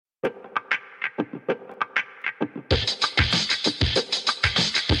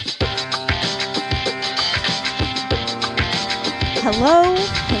Hello,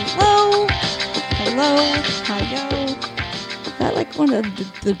 hello, hello, hi-yo. Is that like one of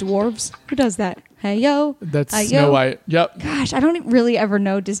the dwarves? Who does that? Hey-yo. That's hi-yo. Snow White. Yep. Gosh, I don't really ever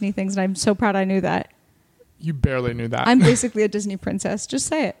know Disney things, and I'm so proud I knew that. You barely knew that. I'm basically a Disney princess. Just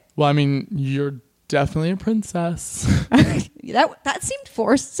say it. Well, I mean, you're definitely a princess. That seemed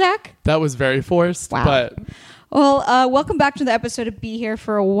forced, Zach. That was very forced. Wow. But Well, welcome back to the episode of Be Here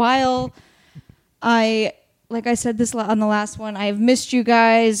for a While. Like I said this on the last one, I've missed you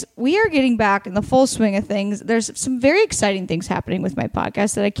guys. We are getting back in the full swing of things. There's some very exciting things happening with my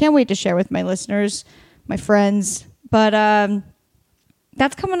podcast that I can't wait to share with my listeners, my friends. But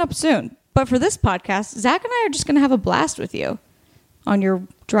that's coming up soon. But for this podcast, Zach and I are just going to have a blast with you on your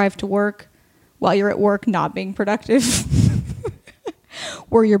drive to work while you're at work not being productive.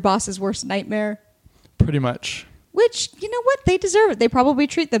 Or your boss's worst nightmare. pretty much. Which, you know what? They deserve it. They probably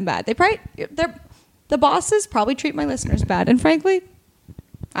treat them bad. The bosses probably treat my listeners bad. And frankly,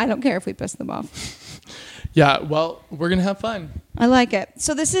 I don't care if we piss them off. Yeah, well, we're going to have fun. I like it.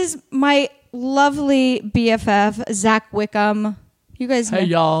 So this is my lovely BFF, Zack Wickham. You guys know, Hey,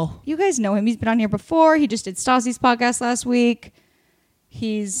 y'all. You guys know him. He's been on here before. He just did Stassi's podcast last week.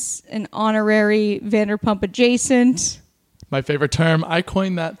 He's an honorary Vanderpump adjacent. My favorite term. I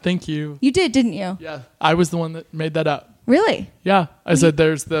coined that. Thank you. You did, didn't you? Yeah, I was the one that made that up. Really? Yeah, I said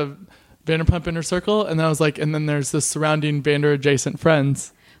there's the Vanderpump inner circle, and then I was like, and then there's the surrounding Vander adjacent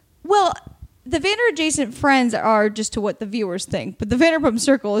friends. Well, the Vander adjacent friends are just to what the viewers think, but the Vanderpump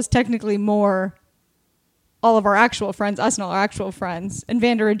circle is technically more all of our actual friends, us and all our actual friends, and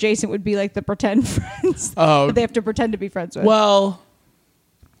Vander adjacent would be like the pretend friends that they have to pretend to be friends with. Well,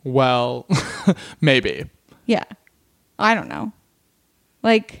 maybe. Yeah, I don't know.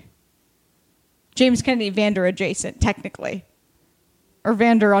 Like James Kennedy, Vander adjacent, technically, or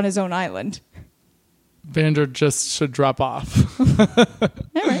Vander on his own island. Vander just should drop off. All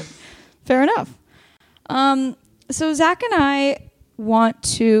right. Fair enough. So Zach and I want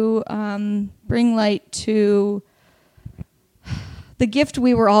to bring light to the gift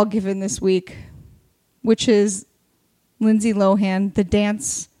we were all given this week, which is Lindsay Lohan, the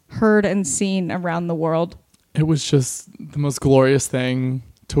dance heard and seen around the world. It was just the most glorious thing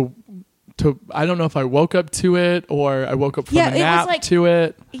to I don't know if I woke up to it or I woke up from a nap to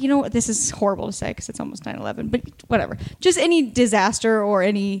it. You know what? This is horrible to say because it's almost 9/11, but whatever. Just any disaster or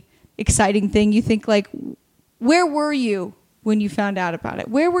any exciting thing you think like, where were you when you found out about it?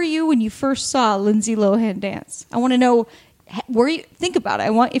 Where were you when you first saw Lindsay Lohan dance? I want to know where you think about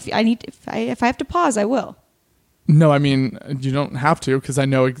it. If I have to pause, I will. No, I mean, you don't have to because I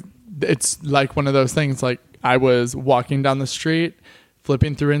know it's like one of those things. Like I was walking down the street,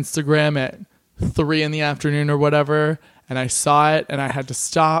 flipping through Instagram at 3 p.m. or whatever, and I saw it and I had to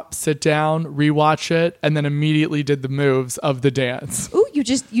stop, sit down, rewatch it, and then immediately did the moves of the dance. Ooh,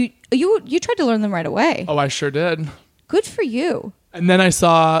 you tried to learn them right away. Oh, I sure did. Good for you. And then I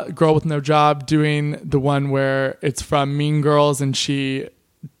saw Girl with No Job doing the one where it's from Mean Girls and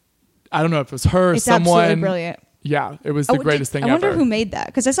I don't know if it was her or someone. Absolutely brilliant. Yeah, it was the greatest thing ever. I wonder who made that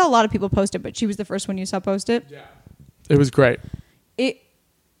because I saw a lot of people post it, but she was the first one you saw post it. Yeah, it was great.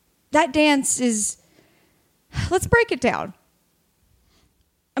 That dance is. Let's break it down.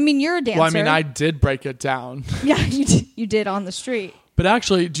 I mean, you're a dancer. Well, I mean, I did break it down. Yeah, you did on the street. But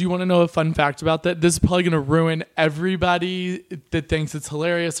actually, do you want to know a fun fact about that? This is probably going to ruin everybody that thinks it's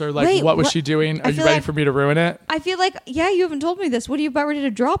hilarious or like, wait, what was she doing? Are you ready for me to ruin it? I feel like, yeah, you haven't told me this. What are you about ready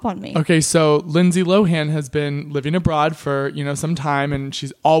to drop on me? Okay, so Lindsay Lohan has been living abroad for, some time, and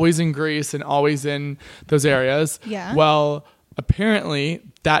she's always in Greece and always in those areas. Yeah. Well, apparently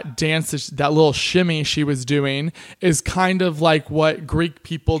that dance, that little shimmy she was doing is kind of like what Greek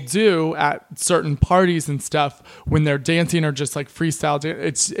people do at certain parties and stuff when they're dancing or just like freestyle.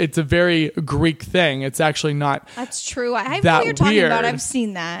 It's a very Greek thing. It's actually not. That's true. I know what you're talking about. I've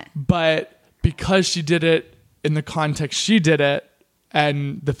seen that. But because she did it in the context she did it,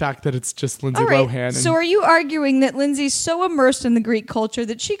 and the fact that it's just Lindsay Lohan. So are you arguing that Lindsay's so immersed in the Greek culture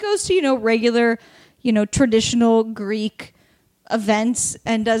that she goes to, regular, traditional Greek events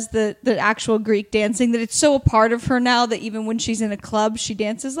and does the actual Greek dancing, that it's so a part of her now that even when she's in a club she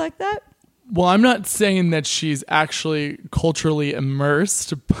dances like that? Well, I'm not saying that she's actually culturally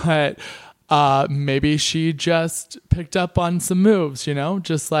immersed, but maybe she just picked up on some moves,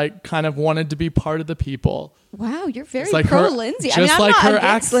 just like kind of wanted to be part of the people. Wow, you're very like pro Lindsay. I'm not against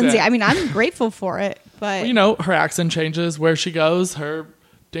accent. Lindsay. I mean, I'm grateful for it, but her accent changes where she goes. Her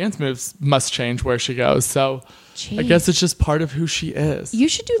dance moves must change where she goes. So jeez. I guess it's just part of who she is. You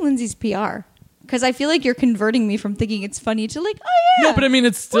should do Lindsay's PR because I feel like you're converting me from thinking it's funny to like, oh yeah. No, but I mean,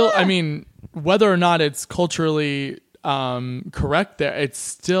 it's still, whether or not it's culturally correct there. It's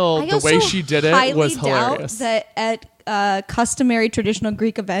still the way she did it was hilarious. That at customary traditional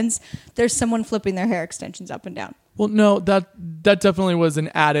Greek events, there's someone flipping their hair extensions up and down. Well, no, that definitely was an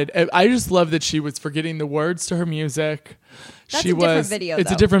added. I just love that she was forgetting the words to her music. That's a different video.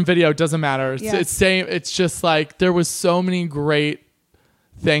 It's a different video. It doesn't matter. Yeah. It's same. It's just like there was so many great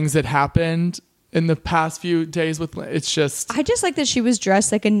things that happened in the past few days with. It's just. I just like that she was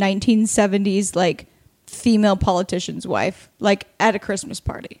dressed like a 1970s like female politician's wife, like at a Christmas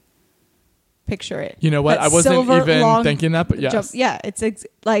party. Picture it. You know what? That I wasn't silver, even long thinking that, but yes. Yeah, it's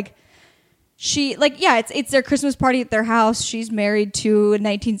like. It's their Christmas party at their house. She's married to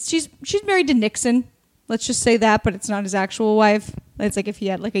she's married to Nixon. Let's just say that, but it's not his actual wife. It's like if he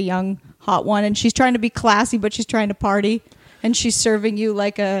had like a young hot one, and she's trying to be classy, but she's trying to party, and she's serving you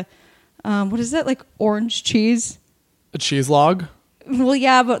like a what is that, like orange cheese? A cheese log? Well,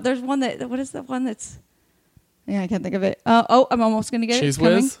 yeah, but there's one what is that one that's I can't think of it. I'm almost gonna get cheese it.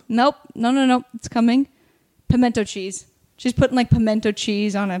 Cheese whiz? Nope. No, it's coming. Pimento cheese. She's putting like pimento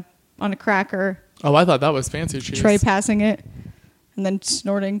cheese on a cracker. Oh, I thought that was fancy cheese. Trey passing it and then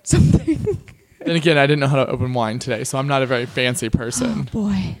snorting something. And again, I didn't know how to open wine today, so I'm not a very fancy person. Oh,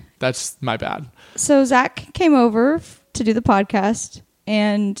 boy. That's my bad. So Zach came over to do the podcast,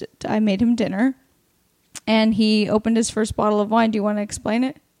 and I made him dinner, and he opened his first bottle of wine. Do you want to explain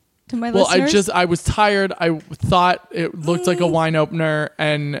it to my listeners? I was tired. I thought it looked like a wine opener,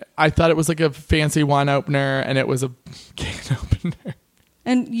 and I thought it was like a fancy wine opener, and it was a can opener.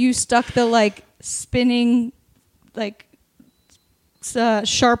 And you stuck the like spinning, like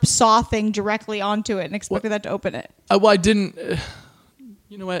sharp saw thing directly onto it and expected that to open it. Well, I didn't.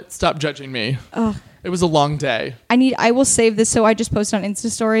 You know what? Stop judging me. It was a long day. I will save this. So I just posted on Insta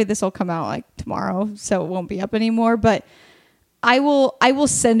story. This will come out like tomorrow, so it won't be up anymore. But I will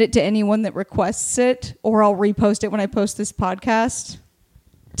send it to anyone that requests it, or I'll repost it when I post this podcast,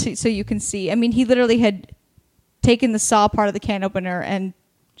 so you can see. I mean, he literally had taken the saw part of the can opener and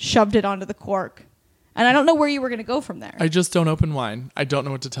shoved it onto the cork. And I don't know where you were going to go from there. I just don't open wine. I don't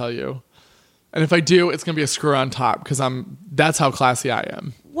know what to tell you. And if I do, it's going to be a screw on top because that's how classy I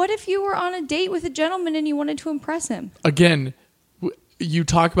am. What if you were on a date with a gentleman and you wanted to impress him? Again, you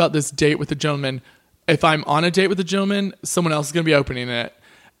talk about this date with a gentleman. If I'm on a date with a gentleman, someone else is going to be opening it.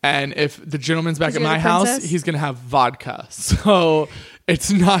 And if the gentleman's back at my house, he's going to have vodka. So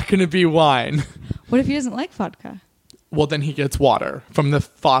it's not going to be wine. What if he doesn't like vodka? Well, then he gets water from the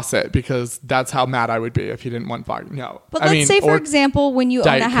faucet because that's how mad I would be if he didn't want vodka. No. But let's say, for example, when you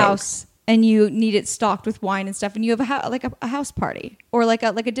own a house and you need it stocked with wine and stuff, and you have a house party or like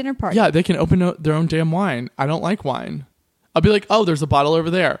a dinner party. Yeah, they can open their own damn wine. I don't like wine. I'll be like, oh, there's a bottle over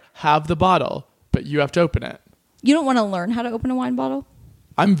there. Have the bottle, but you have to open it. You don't want to learn how to open a wine bottle?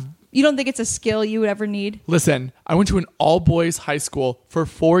 You don't think it's a skill you would ever need? Listen, I went to an all-boys high school for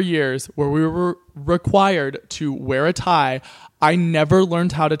 4 years where we were required to wear a tie. I never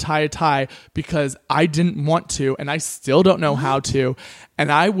learned how to tie a tie because I didn't want to, and I still don't know how to.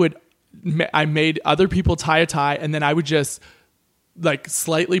 And I made other people tie a tie, and then I would just like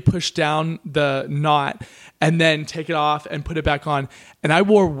slightly push down the knot and then take it off and put it back on. And I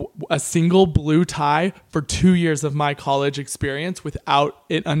wore a single blue tie for 2 years of my college experience without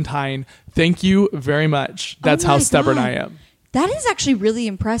it untying. Thank you very much. That's how stubborn I am. That is actually really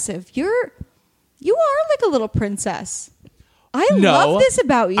impressive. You are like a little princess. I love this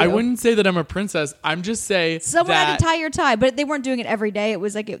about you. I wouldn't say that I'm a princess. I'm just saying someone had to tie your tie, but they weren't doing it every day. It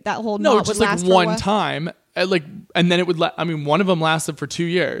was like that whole knot would last for a while. one time. And then it would one of them lasted for 2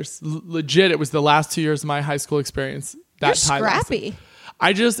 years. Legit, it was the last 2 years of my high school experience. You're scrappy.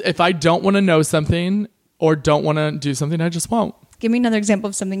 If I don't want to know something or don't want to do something, I just won't. Give me another example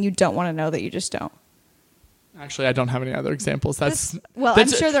of something you don't want to know that you just don't. Actually, I don't have any other examples. I'm sure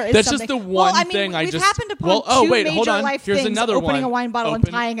there is. That's something. just the one thing we've happened upon two major life Here's things: another opening one. a wine bottle and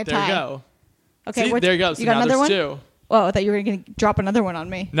tying a tie. There you go. Okay, see, there you go. So you got another one? Two. Well, I thought you were going to drop another one on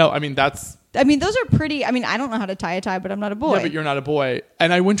me. No, I mean those are pretty. I mean, I don't know how to tie a tie, but I'm not a boy. Yeah, but you're not a boy.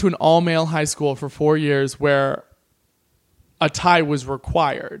 And I went to an all-male high school for 4 years where a tie was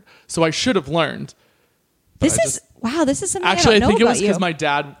required, so I should have learned. This is something. Actually, I don't know think it was because my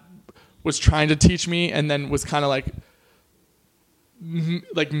dad was trying to teach me, and then was kind of like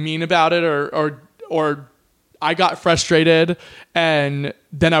mean about it, or I got frustrated, and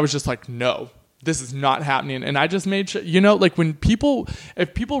then I was just like, no, this is not happening. And I just made sure, like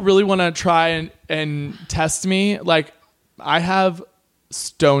if people really want to try and test me, like I have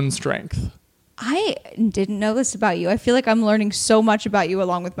stone strength. I didn't know this about you. I feel like I'm learning so much about you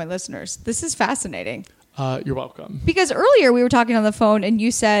along with my listeners. This is fascinating. You're welcome. Because earlier we were talking on the phone and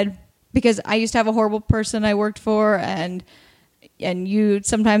you said because I used to have a horrible person I worked for, and you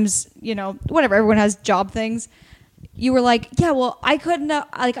sometimes, whatever, everyone has job things. You were like, yeah, well, I couldn't,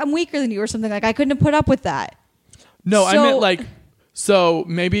 like, I'm weaker than you or something. Like, I couldn't have put up with that. No, I meant like, so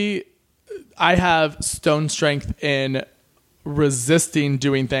maybe I have stone strength in resisting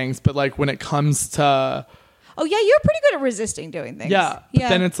doing things, but like when it comes to... Oh, yeah, you're pretty good at resisting doing things. Yeah, but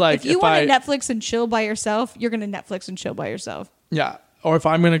then it's like... If you want to Netflix and chill by yourself, you're going to Netflix and chill by yourself. Yeah. Or if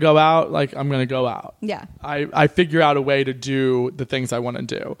I'm going to go out, like, I'm going to go out. Yeah. I figure out a way to do the things I want to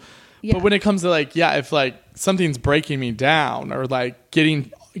do. Yeah. But when it comes to, like, yeah, if, like, something's breaking me down or, like,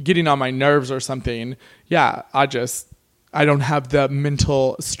 getting on my nerves or something, yeah, I don't have the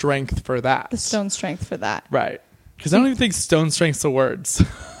mental strength for that. The stone strength for that. Right. Because I don't even think stone strength's a word.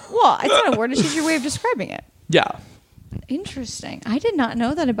 Well, it's not a word. It's just your way of describing it. Yeah. Interesting. I did not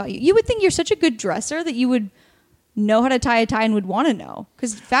know that about you. You would think you're such a good dresser that you would know how to tie a tie and would want to know,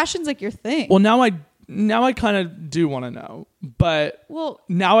 because fashion's like your thing. Well, now I kind of do want to know, but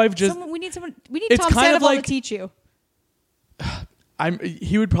now I've just we need Tom Sandoval to teach you.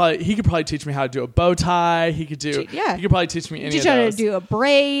 He could probably teach me how to do a bow tie. He could probably teach me any of those. He could teach you how to do a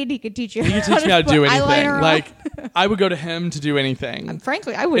braid. He could teach you. He could teach me how to do anything. Like, I would go to him to do anything.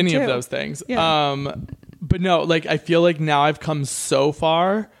 Frankly, I would any too. of those things. Yeah. But no, like, I feel like now I've come so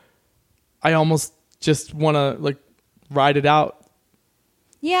far, I almost just want to, like, ride it out.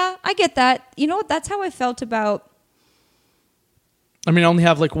 Yeah, I get that. You know what? That's how I felt about... I mean, I only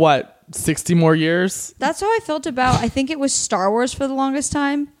have, like, what, 60 more years? That's how I felt about, I think it was Star Wars for the longest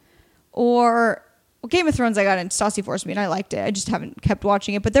time. Or Game of Thrones I got into. Stassi forced me and I liked it. I just haven't kept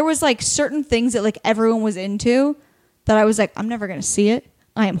watching it. But there was, like, certain things that, like, everyone was into that I was like, I'm never going to see it.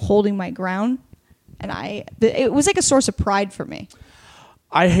 I am holding my ground. And it was like a source of pride for me.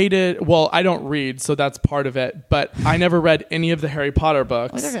 I hated... Well, I don't read, so that's part of it. But I never read any of the Harry Potter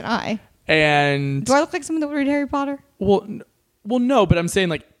books. Neither did I. And... Do I look like someone that would read Harry Potter? Well, no, but I'm saying,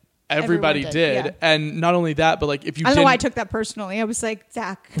 like, everybody did. Yeah. And not only that, but, like, if you I don't know why I took that personally. I was like,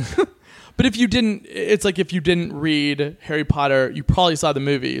 Zach. But if you didn't... It's like if you didn't read Harry Potter, you probably saw the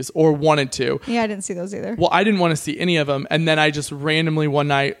movies or wanted to. Yeah, I didn't see those either. Well, I didn't want to see any of them. And then I just randomly one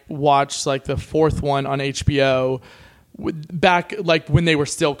night watched, like, the fourth one on HBO... back, like, when they were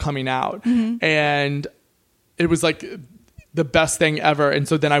still coming out. Mm-hmm. And it was like the best thing ever. And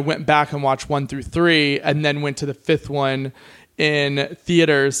so then I went back and watched 1 through 3 and then went to the fifth one in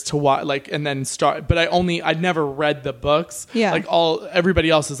theaters to watch, like, and then start. But I'd never read the books. Yeah. Like, everybody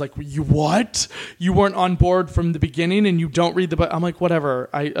else is like, you weren't on board from the beginning and you don't read the book. I'm like, whatever.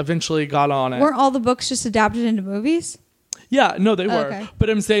 I eventually got on it. Weren't all the books just adapted into movies? Yeah, no, they were. Okay. But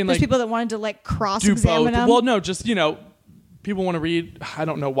I'm saying, there's like, people that wanted to, like, cross-examine them. Well, no, just, people want to read. I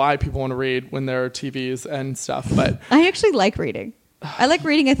don't know why people want to read when there are TVs and stuff, but I actually like reading. I like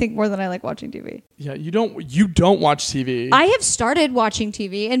reading, I think, more than I like watching TV. Yeah, you don't watch TV. I have started watching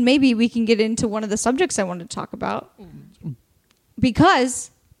TV, and maybe we can get into one of the subjects I wanted to talk about.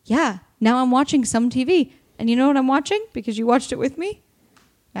 Because, yeah, now I'm watching some TV. And you know what I'm watching? Because you watched it with me?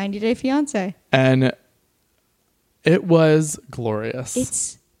 90 Day Fiancé. And it was glorious.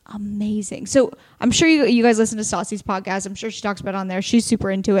 It's amazing. So I'm sure you guys listen to Stassi's podcast. I'm sure she talks about it on there. She's super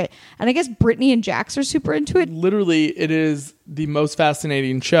into it. And I guess Brittany and Jax are super into it. Literally, it is the most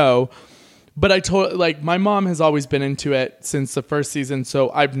fascinating show. But my mom has always been into it since the first season, so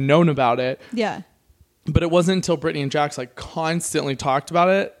I've known about it. Yeah. But it wasn't until Brittany and Jax, like, constantly talked about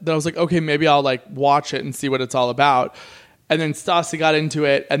it that I was like, okay, maybe I'll, like, watch it and see what it's all about. And then Stassi got into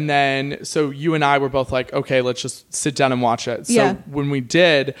it. And then, so you and I were both like, okay, let's just sit down and watch it. So when we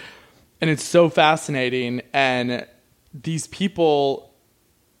did, and it's so fascinating. And these people,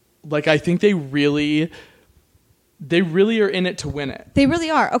 like, I think they really are in it to win it. They really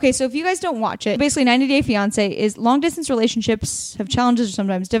are. Okay, so if you guys don't watch it, basically 90 Day Fiancé is long-distance relationships have challenges are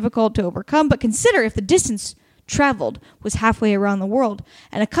sometimes difficult to overcome, but consider if the distance traveled was halfway around the world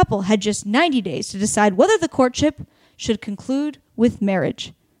and a couple had just 90 days to decide whether the courtship should conclude with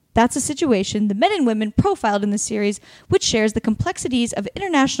marriage. That's a situation the men and women profiled in the series, which shares the complexities of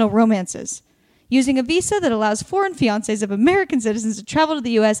international romances. Using a visa that allows foreign fiancés of American citizens to travel to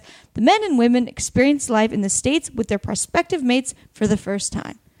the U.S., the men and women experience life in the States with their prospective mates for the first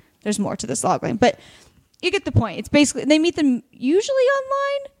time. There's more to this logline, but you get the point. It's basically, they meet them usually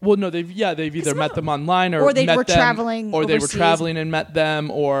online. Well, no, they've either met them online or they were traveling or overseas. They were traveling and met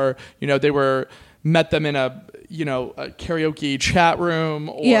them, or, they met them in a karaoke chat room,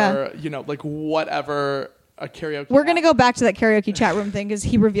 or, like, whatever. A karaoke. We're going to go back to that karaoke chat room thing because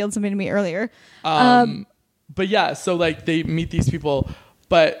he revealed something to me earlier. But yeah, so, like, they meet these people,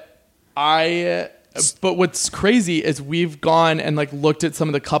 but I But what's crazy is we've gone and like looked at some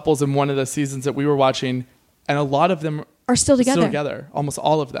of the couples in one of the seasons that we were watching, and a lot of them are still together. Almost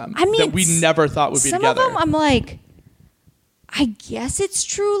all of them. I mean, that we never thought would be together. Some of them, I'm like, I guess it's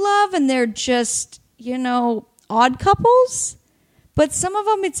true love, and they're just, odd couples. But some of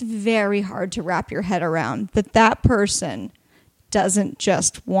them, it's very hard to wrap your head around that person doesn't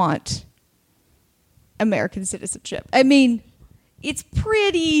just want American citizenship. I mean, it's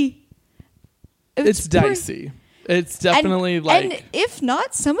pretty. It's dicey. It's definitely and if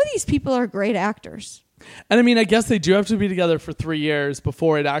not, some of these people are great actors. And I mean, I guess they do have to be together for 3 years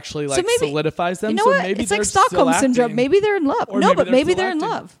before it actually solidifies them. You know what? Maybe it's like Stockholm syndrome. Maybe they're in love. Maybe they're in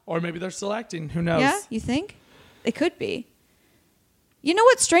love. Or maybe they're still acting. Who knows? Yeah, you think? It could be. You know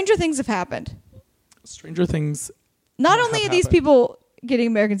what? Stranger things have happened. Stranger things. Not only are these people getting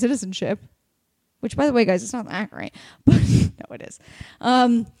American citizenship, which, by the way, guys, it's not that great, but no, it is,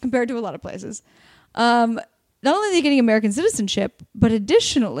 compared to a lot of places. Not only are they getting American citizenship, but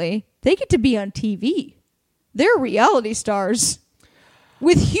additionally, they get to be on TV. They're reality stars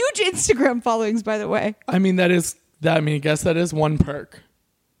with huge Instagram followings, by the way. I mean, I guess that is one perk.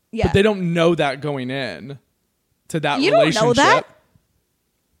 Yeah. But they don't know that going in to that relationship. You don't know that?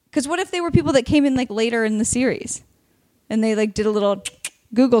 Because what if they were people that came in like later in the series and they like did a little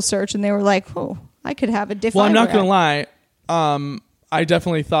Google search and they were like, oh, I could have a different. Well, I'm not going to lie. I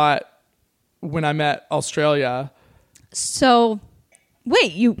definitely thought when I met Australia. So,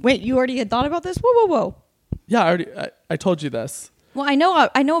 wait, you already had thought about this? Whoa. Yeah, I told you this. Well, I know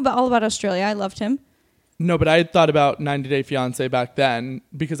all about Australia. I loved him. No, but I had thought about 90 Day Fiancé back then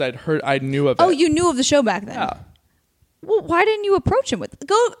because I knew of it. Oh, you knew of the show back then? Yeah. Well, why didn't you approach him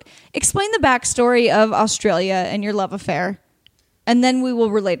go explain the backstory of Australia and your love affair, and then we will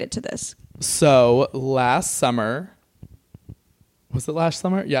relate it to this. So last summer, was it last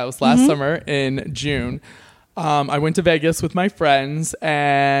summer? Yeah, it was last summer in June. I went to Vegas with my friends,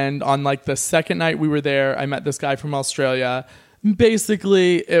 and on like the second night we were there, I met this guy from Australia.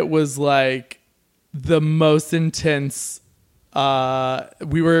 Basically, it was like the most intense.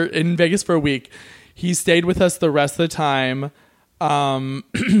 We were in Vegas for a week. He stayed with us the rest of the time.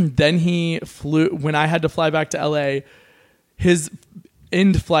 Then he flew. When I had to fly back to LA, his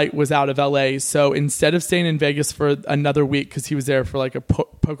end flight was out of LA. So instead of staying in Vegas for another week, because he was there for like a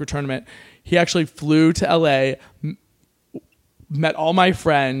poker tournament, he actually flew to LA, met all my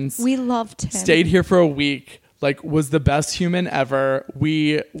friends. We loved him. Stayed here for a week. Like, was the best human ever.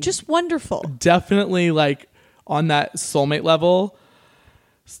 We just wonderful. Definitely like on that soulmate level.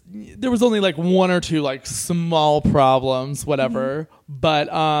 There was only like one or two like small problems, whatever. But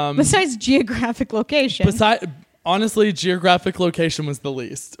besides geographic location. Honestly, geographic location was the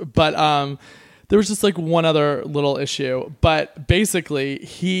least. But there was just like one other little issue. But basically,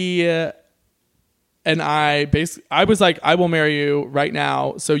 he and I was like, I will marry you right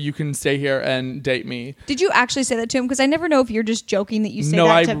now so you can stay here and date me. Did you actually say that to him? Because I never know if you're just joking that you say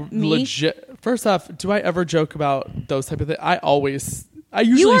that to me. Legit. First off, do I ever joke about those type of things? I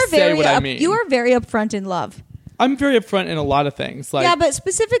usually say what I mean. You are very upfront in love. I'm very upfront in a lot of things. Yeah, but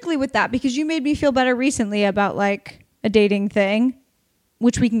specifically with that, because you made me feel better recently about like a dating thing,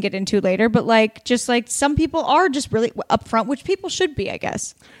 which we can get into later. But like, just like some people are just really upfront, which people should be, I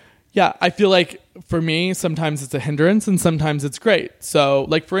guess. Yeah, I feel like for me, sometimes it's a hindrance and sometimes it's great. So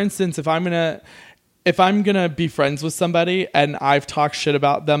like, for instance, if I'm gonna be friends with somebody and I've talked shit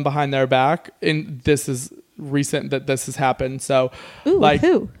about them behind their back, and this is recent that this has happened. So like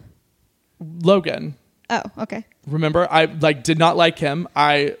who? Logan. Oh, okay. Remember, I like did not like him.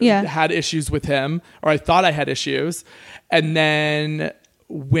 I had issues with him, or I thought I had issues. And then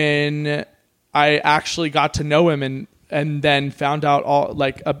when I actually got to know him and then found out all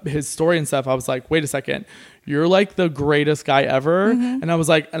like his story and stuff, I was like, wait a second, you're like the greatest guy ever. Mm-hmm. And I was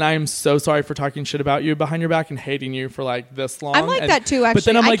like, and I am so sorry for talking shit about you behind your back and hating you for like this long. I'm like that too, actually. But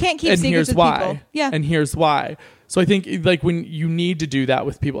then I'm like, I can't keep secrets with people. Yeah. And herere's why. So I think like when you need to do that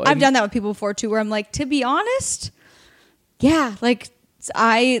with people. I've done that with people before too, where I'm like, to be honest, yeah, like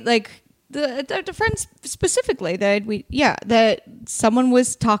I like the friends specifically that someone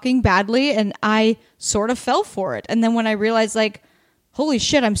was talking badly and I sort of fell for it. And then when I realized like, holy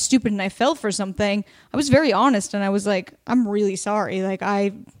shit, I'm stupid and I fell for something, I was very honest and I was like, I'm really sorry. Like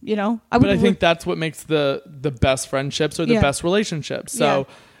I think that's what makes the best friendships or the best relationships. So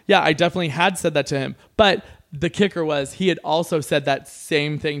yeah, I definitely had said that to him. But the kicker was he had also said that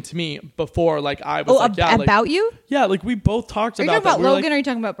same thing to me before. Like I was about you? Yeah, like we both talked about that. Are you talking about Logan or are you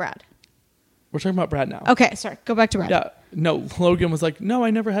talking about Brad? We're talking about Brad now. Okay, sorry. Go back to Brad. Yeah. No, Logan was like, no,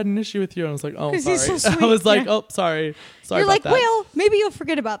 I never had an issue with you. And I was like, oh, 'Cause sorry. he's so sweet. I was like, Yeah. oh, sorry. Sorry You're about like, that. well, maybe you'll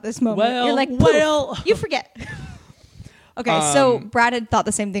forget about this moment. Well, You're like, poof, well. you forget. Okay, so Brad had thought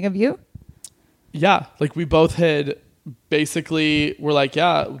the same thing of you? Yeah, like we both had basically were like,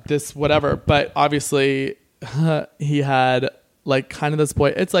 yeah, this whatever. But obviously he had like kind of this boy.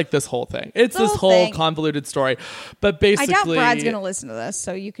 It's like this whole thing. It's this whole convoluted story. But basically, I doubt Brad's going to listen to this,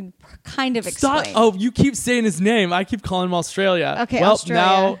 so you can kind of explain. Stop. Oh, you keep saying his name. I keep calling him Australia. Okay, well,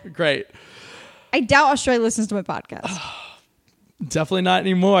 Australia. Now, great. I doubt Australia listens to my podcast. Definitely not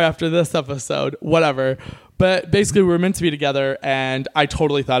anymore after this episode. Whatever. But basically, we were meant to be together, and I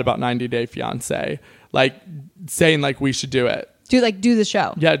totally thought about 90 Day Fiancé, like saying like we should do it. Do the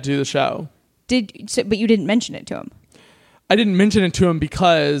show. Yeah, do the show. But you didn't mention it to him. I didn't mention it to him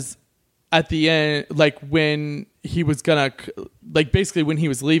because at the end, like when he was gonna, like basically when he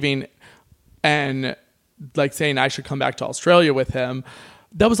was leaving, and like saying I should come back to Australia with him.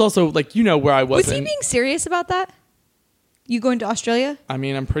 That was also like where I was. Was he being serious about that? You going to Australia? I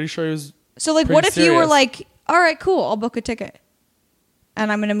mean, I'm pretty sure he was. So like, what if you were like, all right, cool, I'll book a ticket,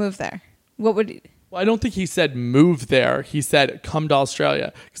 and I'm going to move there? What would? Well, I don't think he said move there. He said come to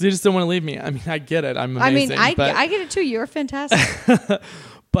Australia because he just didn't want to leave me. I mean, I get it. I'm amazing. I get it too. You're fantastic.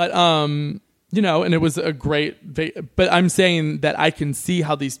 But and it was a great. But I'm saying that I can see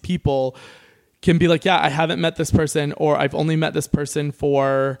how these people can be like, yeah, I haven't met this person, or I've only met this person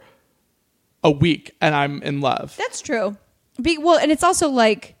for a week, and I'm in love. That's true. And it's also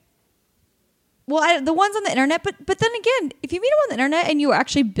like. Well, the ones on the internet, but then again, if you meet them on the internet and you're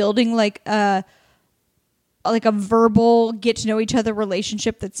actually building like a verbal get to know each other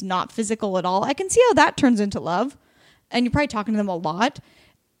relationship that's not physical at all, I can see how that turns into love, and you're probably talking to them a lot.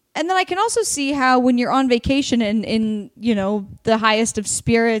 And then I can also see how when you're on vacation and in the highest of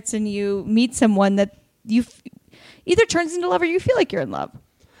spirits and you meet someone that you either turns into love or you feel like you're in love.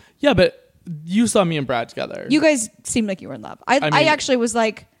 Yeah, but you saw me and Brad together. You guys seemed like you were in love. I actually was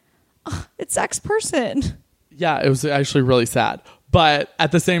like, oh, it's Zach's person. Yeah, it was actually really sad. But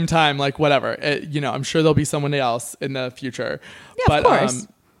at the same time, like whatever, I'm sure there'll be someone else in the future. Yeah, but, of course.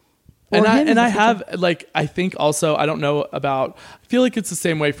 I have like, I think also, I don't know about, I feel like it's the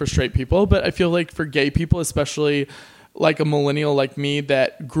same way for straight people, but I feel like for gay people, especially like a millennial like me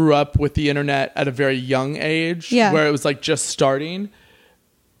that grew up with the internet at a very young age, where it was like just starting,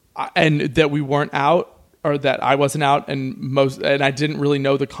 and that we weren't out, or that I wasn't out, and I didn't really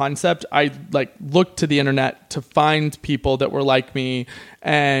know the concept. I like looked to the internet to find people that were like me,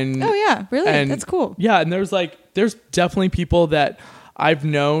 and oh yeah, really, that's cool. Yeah, and there's definitely people that I've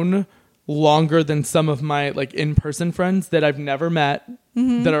known longer than some of my like in-person friends that I've never met,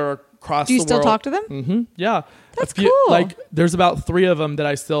 that are across the world. Do you still talk to them? Mm-hmm. Yeah, that's cool. Like there's about 3 of them that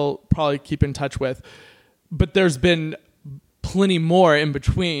I still probably keep in touch with, but there's been plenty more in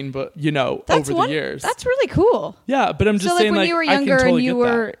between, but over the years. That's really cool. Yeah, but I'm just saying, when you were younger and you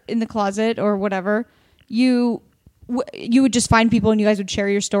were in the closet or whatever, you would just find people and you guys would share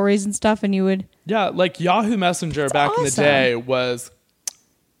your stories and stuff, and you would. Yeah, like Yahoo Messenger back in the day was.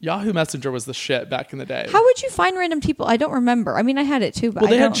 Yahoo Messenger was the shit back in the day. How would you find random people? I don't remember. I mean, I had it too, but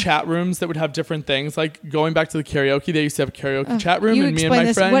they had chat rooms that would have different things. Like going back to the karaoke, they used to have a karaoke chat room, and me and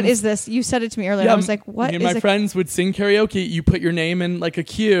my friends. What is this? You said it to me earlier. Yeah, I was like, "What?" Me and my friends would sing karaoke. You put your name in like a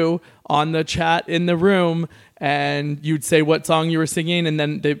queue on the chat in the room, and you'd say what song you were singing, and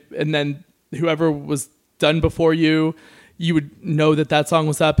then whoever was done before you would know that song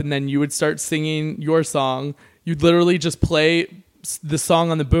was up, and then you would start singing your song. You'd literally just play the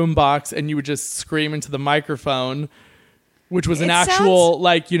song on the boombox, and you would just scream into the microphone, which was an actual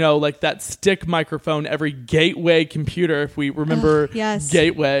like that stick microphone. Every gateway computer, if we remember,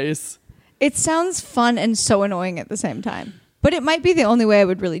 gateways. It sounds fun and so annoying at the same time. But it might be the only way I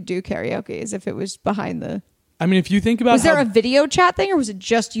would really do karaoke is if it was behind the. I mean, if you think about, was there a video chat thing, or was it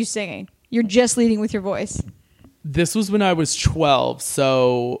just you singing? You're just leading with your voice. This was when I was 12,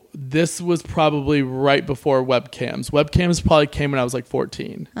 so this was probably right before webcams. Webcams probably came when I was like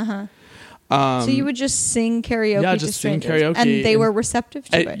 14. So you would just sing karaoke to strangers, sing karaoke, and they were receptive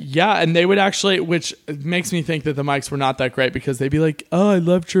to it. Yeah, and they would actually, which makes me think that the mics were not that great, because they'd be like, "Oh, I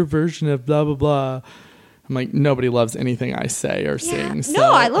loved your version of blah blah blah." I'm like, nobody loves anything I say or sing. So.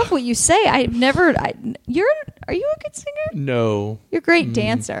 No, I love what you say. Are you a good singer? No, you're a great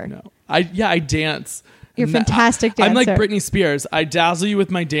dancer. No, I dance. You're a fantastic dancer. I'm like Britney Spears. I dazzle you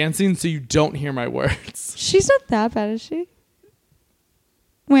with my dancing so you don't hear my words. She's not that bad, is she?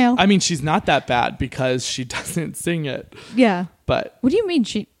 Well, I mean, she's not that bad because she doesn't sing it. Yeah. But what do you mean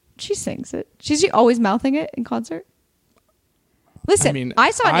she sings it? She's always mouthing it in concert? Listen,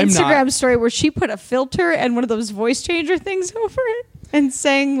 I saw an Instagram story where she put a filter and one of those voice changer things over it and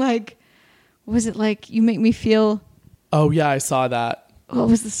saying like, was it like, you make me feel... Oh, yeah, I saw that. What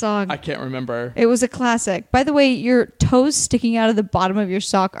was the song? I can't remember. It was a classic. By the way, your toes sticking out of the bottom of your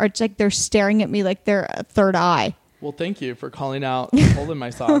sock are like they're staring at me like they're a third eye. Well, thank you for calling out the hole in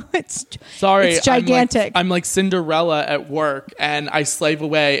my sock. Sorry. It's gigantic. I'm like Cinderella at work, and I slave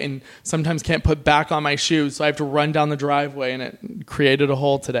away and sometimes can't put back on my shoes, so I have to run down the driveway, and it created a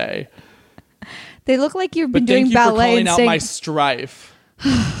hole today. They look like you've been doing ballet and saying... Thank you for calling out my strife.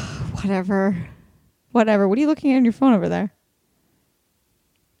 Whatever. What are you looking at on your phone over there?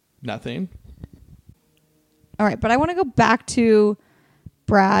 Nothing. All right, but I want to go back to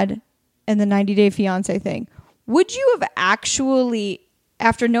Brad and the 90-day fiancé thing. Would you have actually,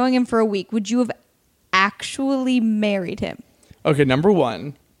 after knowing him for a week, would you have actually married him? Okay, number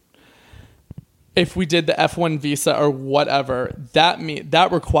one, if we did the F1 visa or whatever, that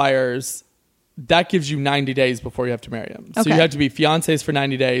gives you 90 days before you have to marry him. So you have to be fiancés for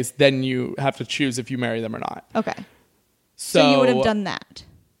 90 days, then you have to choose if you marry them or not. Okay. So you would have done that.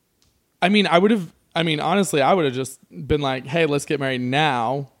 Honestly, I would have just been like, hey, let's get married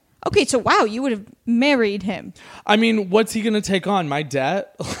now. Okay, so wow, you would have married him. What's he going to take on? My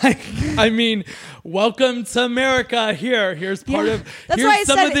debt? Welcome to America. Here's part of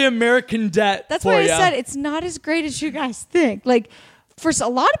some of the American debt. That's why I said it's not as great as you guys think. Like, for a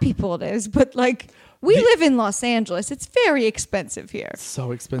lot of people it is, but like we live in Los Angeles. It's very expensive here.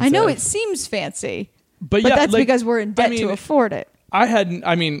 So expensive. I know it seems fancy, but that's because we're in debt to afford it.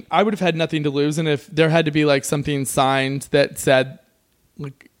 I would have had nothing to lose, and if there had to be like something signed that said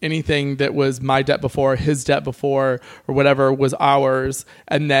like anything that was my debt before, his debt before, or whatever was ours,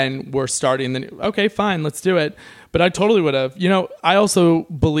 and then we're starting, then okay, fine, let's do it. But I totally would have. I also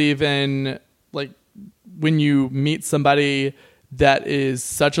believe in like when you meet somebody that is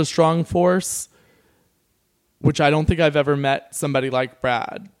such a strong force, which I don't think I've ever met somebody like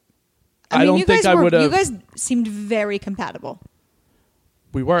Brad. I don't think I would have. You guys seemed very compatible.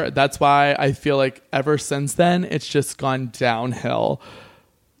 We were. That's why I feel like ever since then, it's just gone downhill.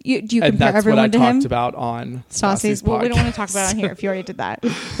 Do you compare everyone to him? That's what I talked about on Stassi's. Well, we don't want to talk about it on here if you already did that,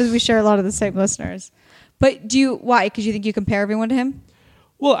 because we share a lot of the same listeners. But why? Because you think you compare everyone to him?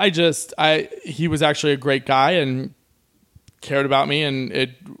 Well, he was actually a great guy and cared about me, and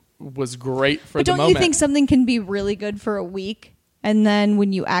it was great for the moment. But don't you think something can be really good for a week, and then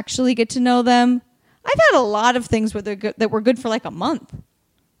when you actually get to know them, I've had a lot of things where that were good for like a month,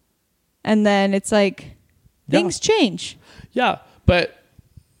 and then it's like things change. Yeah, but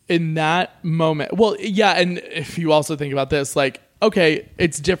in that moment, well, yeah, and if you also think about this, like, okay,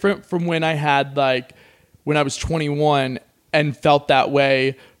 it's different from when I had like when I was 21 and felt that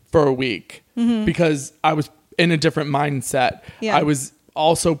way for a week, because I was in a different mindset. Yeah. I was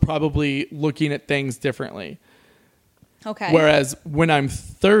also probably looking at things differently. Okay. Whereas when I'm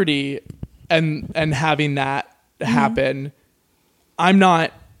 30 and having that happen, I'm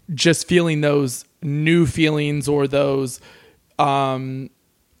not just feeling those new feelings or those, I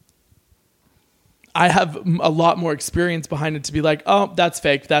have a lot more experience behind it to be like, oh, that's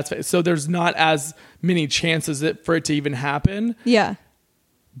fake. That's fake. So there's not as many chances for it to even happen. Yeah.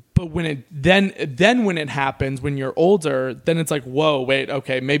 But when it happens, when you're older, then it's like, whoa, wait,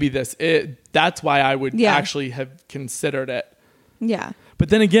 okay, maybe that's why I would actually have considered it. Yeah. But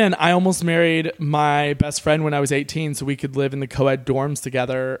then again, I almost married my best friend when I was 18, so we could live in the co-ed dorms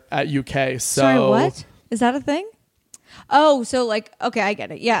together at UK. So sorry, what? Is that a thing? Oh, so like, okay, I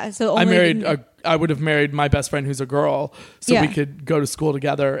get it. Yeah. So I would have married my best friend who's a girl, so we could go to school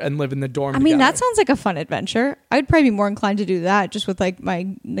together and live in the dorm together. That sounds like a fun adventure. I'd probably be more inclined to do that just with like my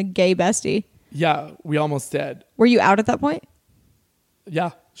gay bestie. Yeah, we almost did. Were you out at that point?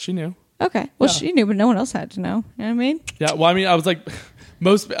 Yeah, she knew. Okay. Well, she knew, but no one else had to know. You know what I mean? Yeah. Well, I was like,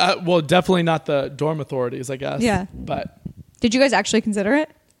 definitely not the dorm authorities, I guess. Yeah. But did you guys actually consider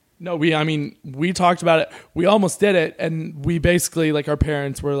it? No, we talked about it. We almost did it. And we basically, like, our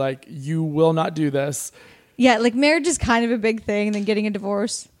parents were like, you will not do this. Yeah. Like, marriage is kind of a big thing, and then getting a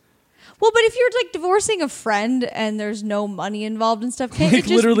divorce. Well, but if you're like divorcing a friend and there's no money involved and stuff, can't it just...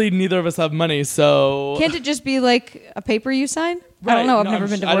 Literally neither of us have money, so... Can't it just be like a paper you sign? Right. I don't know. I've never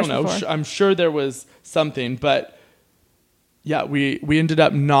been divorced before. I'm sure there was something, but yeah, we ended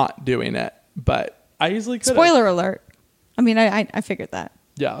up not doing it, but I easily could have. Spoiler alert. I figured that.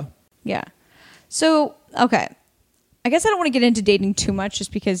 Yeah. Yeah. So, okay. I guess I don't want to get into dating too much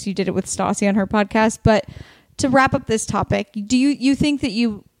just because you did it with Stassi on her podcast, but to wrap up this topic, do you think that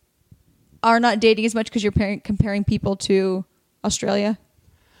you are not dating as much because you're comparing people to Australia?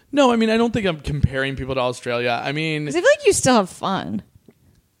 No, I mean, I don't think I'm comparing people to Australia. I mean, 'Cause I feel like you still have fun.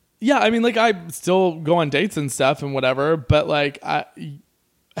 yeah, I mean, like, I still go on dates and stuff and whatever, but like,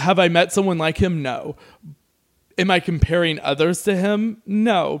 have I met someone like him? No. Am I comparing others to him?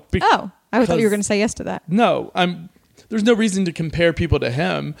 No. I thought you were going to say yes to that. No, there's no reason to compare people to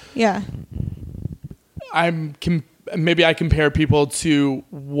him. Yeah. Maybe I compare people to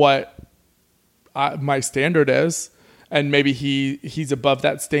what my standard is, and maybe he's above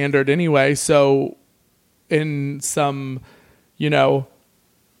that standard anyway. So in some,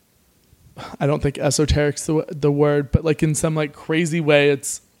 I don't think esoteric's the word, but like in some like crazy way,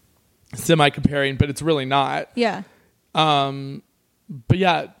 it's semi-comparing, but it's really not. Yeah. But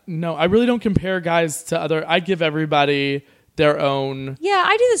yeah, no, I really don't compare guys to other. I give everybody their own. Yeah,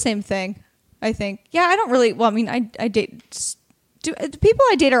 I do the same thing, I think. Yeah, I don't really, well, I mean, I date, the people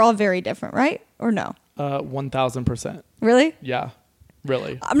I date are all very different, right? Or no? 1,000%. Really? Yeah,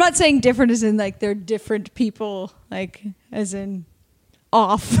 really. I'm not saying different as in like they're different people, like as in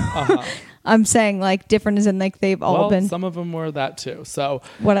off. Uh-huh. I'm saying like different as in like they've all been. Some of them were that too. So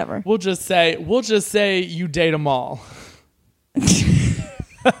whatever. We'll just say you date them all.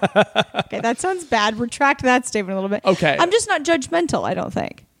 Okay, that sounds bad. Retract that statement a little bit. Okay. I'm just not judgmental, I don't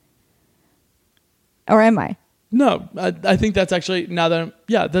think. Or am I? No, I think that's actually,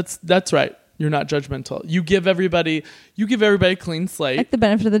 that's right. You're not judgmental. You give everybody a clean slate. Like the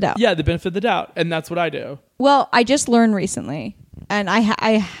benefit of the doubt. Yeah, the benefit of the doubt. And that's what I do. Well, I just learned recently, and I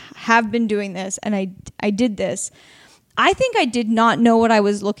have been doing this, and I did this. I think I did not know what I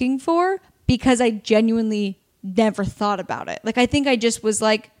was looking for because I genuinely never thought about it. Like, I think I just was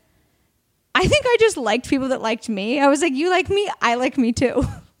like, I think I just liked people that liked me. I was like, you like me? I like me too.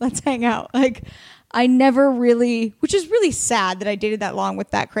 Let's hang out. Like, I never really, which is really sad that I dated that long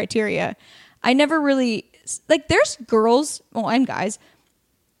with that criteria. I never really, like, there's girls, and guys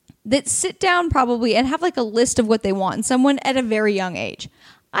that sit down probably and have like a list of what they want in someone at a very young age.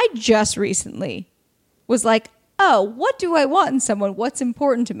 I just recently was like, oh, what do I want in someone? What's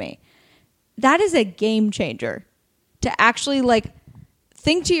important to me? That is a game changer to actually like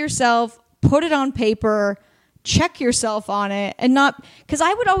think to yourself, put it on paper, check yourself on it, and not, because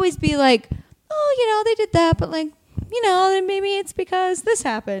I would always be like, oh, they did that, but like, then maybe it's because this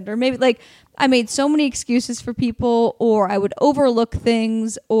happened, or maybe like I made so many excuses for people, or I would overlook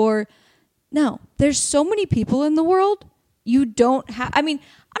things, or no, there's so many people in the world. You don't have, I mean,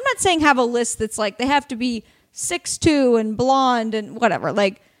 I'm not saying have a list that's like they have to be 6'2" and blonde and whatever,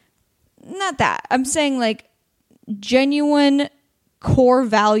 like not that. I'm saying like genuine core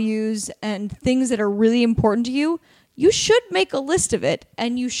values and things that are really important to you. You should make a list of it,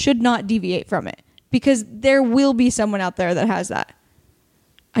 and you should not deviate from it, because there will be someone out there that has that.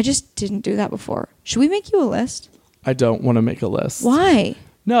 I just didn't do that before. Should we make you a list? I don't want to make a list. Why?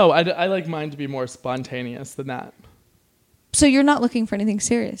 No, I like mine to be more spontaneous than that. So you're not looking for anything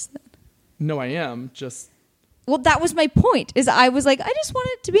serious then? No, I am. Well, that was my point, is I was like, I just want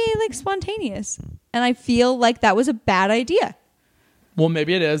it to be like spontaneous. And I feel like that was a bad idea. Well,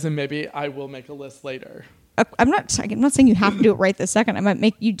 maybe it is, and maybe I will make a list later. I'm not saying you have to do it right this second. I might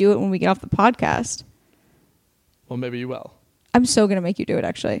make you do it when we get off the podcast. Well, maybe you will. I'm so going to make you do it,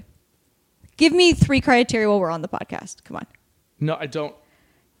 actually. Give me 3 criteria while we're on the podcast. Come on. No, I don't.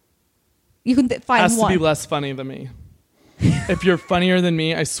 You can find one. Has to be less funny than me. If you're funnier than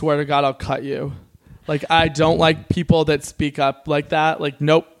me, I swear to God, I'll cut you. Like, I don't like people that speak up like that. Like,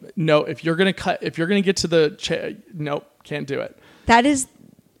 nope, no. If you're gonna get to the nope, can't do it. That is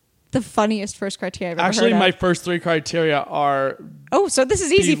the funniest first criteria I've ever Actually, heard of. my first 3 criteria are... Oh, so this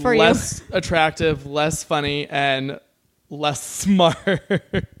is easy for you. Less attractive, less funny, and less smart.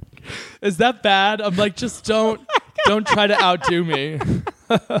 Is that bad? I'm like, just don't try to outdo me.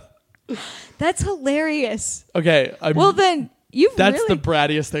 That's hilarious. Okay. Well, then That's the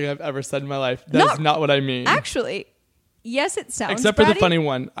brattiest thing I've ever said in my life. That's not what I mean. Actually, yes, it sounds Except bratty. for the funny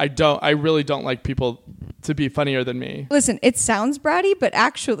one. I really don't like people to be funnier than me. Listen, it sounds bratty, but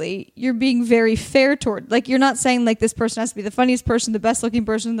actually you're being very fair toward, like, you're not saying like this person has to be the funniest person, the best looking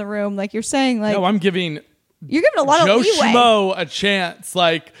person in the room. Like, you're saying like... No, I'm giving... You're giving a lot Joe of leeway. Schmo a chance.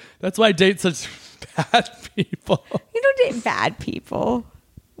 Like, that's why I date such bad people. You don't date bad people.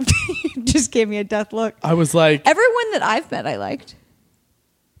 You just gave me a death look. I was like... Everyone that I've met, I liked.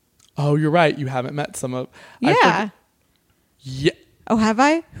 Oh, you're right. You haven't met some of... Yeah. Yeah. Oh, have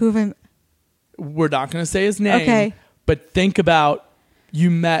I? Who have I met? We're not going to say his name. Okay. But think about, you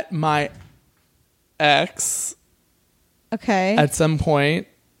met my ex. Okay. At some point.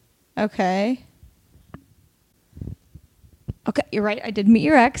 Okay. Okay, you're right. I did meet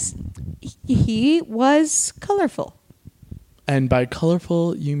your ex. He was colorful. And by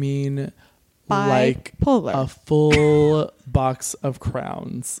colorful, you mean like Bipolar. a full box of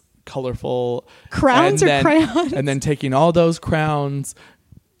crowns. Colorful. Crowns or crayons? And then taking all those crowns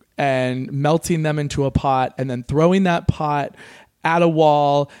and melting them into a pot and then throwing that pot at a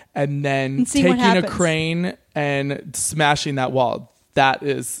wall and then taking a crane and smashing that wall. That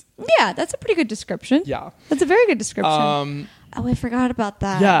is... Yeah, that's a pretty good description. Yeah. That's a very good description. I forgot about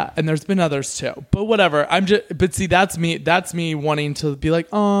that. Yeah, and there's been others too. But whatever. But see, that's me wanting to be like,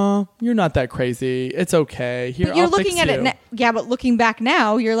 oh, you're not that crazy. It's okay. Here, but you're I'll looking fix at you. it yeah, but looking back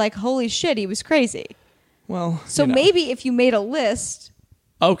now, you're like, holy shit, he was crazy. Well, so maybe if you made a list...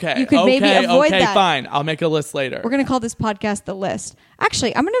 Okay. You could maybe avoid that. Fine. I'll make a list later. We're going to call this podcast The List.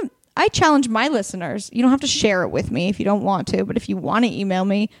 Actually, I challenge my listeners. You don't have to share it with me if you don't want to, but if you want to email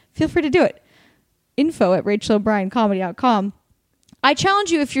me, feel free to do it. info@rachelobriencomedy.com. I challenge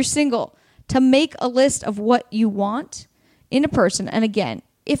you, if you're single, to make a list of what you want in a person. And again,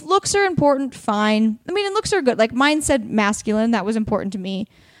 if looks are important, fine. I mean, and looks are good. Like mine said masculine. That was important to me.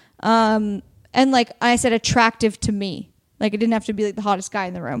 And like I said, attractive to me. Like it didn't have to be like the hottest guy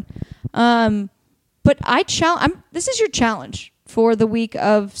in the room. But this is your challenge for the week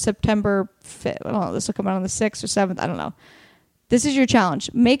of September 5th. I don't know. This will come out on the 6th or 7th. I don't know. This is your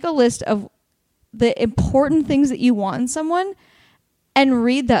challenge. Make a list of the important things that you want in someone and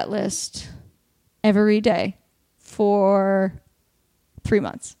read that list every day for 3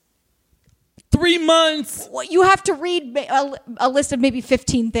 months. 3 months? Well, you have to read a list of maybe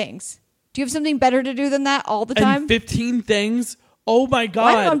 15 things. Do you have something better to do than that all the time? And 15 things? Oh my God. Well,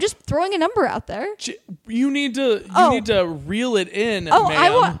 I don't know. I'm just throwing a number out there. You need to reel it in, Oh,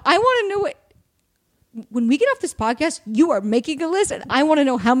 ma'am. I want to know what... When we get off this podcast, you are making a list, and I want to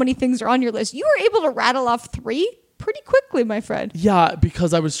know how many things are on your list. You were able to rattle off 3 pretty quickly, my friend. Yeah,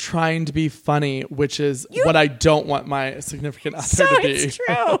 because I was trying to be funny, which is what I don't want my significant other to be. It's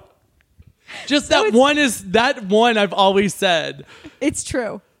true. Just that one I've always said. It's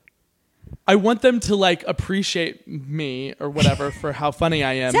true. I want them to like appreciate me or whatever for how funny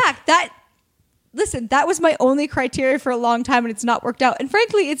I am. Zach, that was my only criteria for a long time, and it's not worked out. And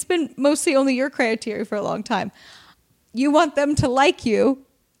frankly, it's been mostly only your criteria for a long time. You want them to like you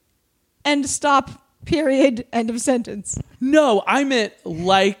and stop, period, end of sentence. No, I meant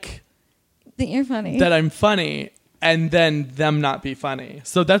like that you're funny. That I'm funny and then them not be funny.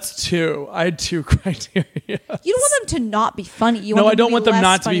 So that's 2. I had 2 criteria. You don't want them to not be funny. I don't want them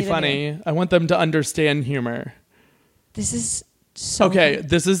not to be funny. I want them to understand humor. This is so okay. good.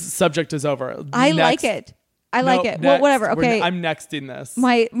 This subject is over. I like it. Well, whatever. Okay. I'm nexting this.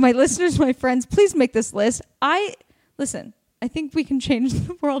 My listeners, my friends, please make this list. I think we can change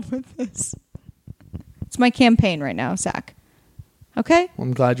the world with this. It's my campaign right now, Zach. Okay? Well,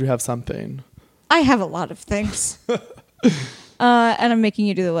 I'm glad you have something. I have a lot of things. And I'm making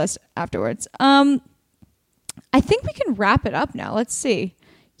you do the list afterwards. I think we can wrap it up now. Let's see.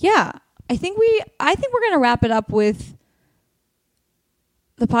 Yeah. I think we're going to wrap it up with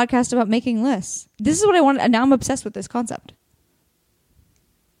the podcast about making lists. This is what I want. And now I'm obsessed with this concept.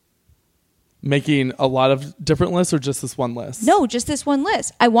 Making a lot of different lists or just this one list? No, just this one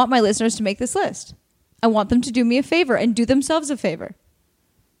list. I want my listeners to make this list. I want them to do me a favor and do themselves a favor.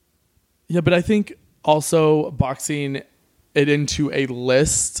 Yeah, but I think also boxing it into a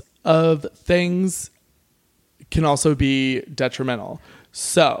list of things can also be detrimental.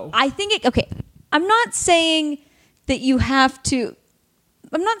 So I think okay. I'm not saying that you have to.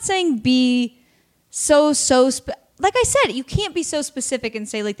 I'm not saying be so. Like I said, you can't be so specific and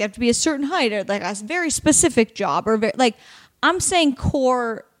say like they have to be a certain height or like a very specific job or like I'm saying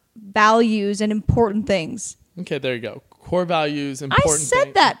core values and important things. Okay, there you go. Core values, important things. I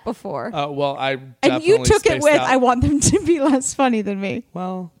said that before. Well, I definitely and you took it with, out. I want them to be less funny than me.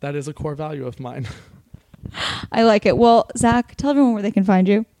 Well, that is a core value of mine. I like it. Well, Zach, tell everyone where they can find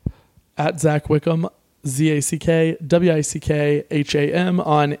you. At Zack Wickham, ZackWickham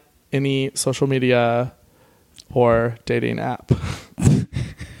on any social media or dating app.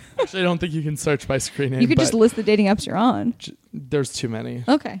 Actually, I don't think you can search by screen name. You could just list the dating apps you're on. There's too many.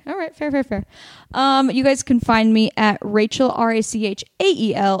 Okay. All right. Fair. You guys can find me at Rachel,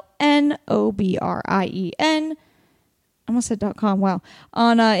 RACHAEL NOBRIEN. I almost said .com. Wow.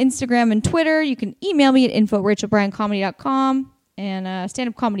 On Instagram and Twitter. You can email me at info@rachelbriencomedy.com and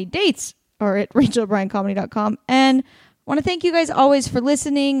stand-up comedy dates are at rachelbriencomedy.com. And I want to thank you guys always for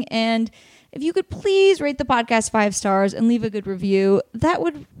listening. And if you could please rate the podcast 5 stars and leave a good review, that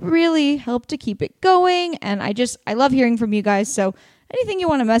would really help to keep it going. And I love hearing from you guys. So anything you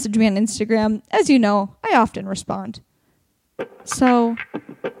want to message me on Instagram, as you know, I often respond. So,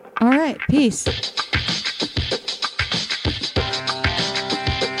 all right. Peace.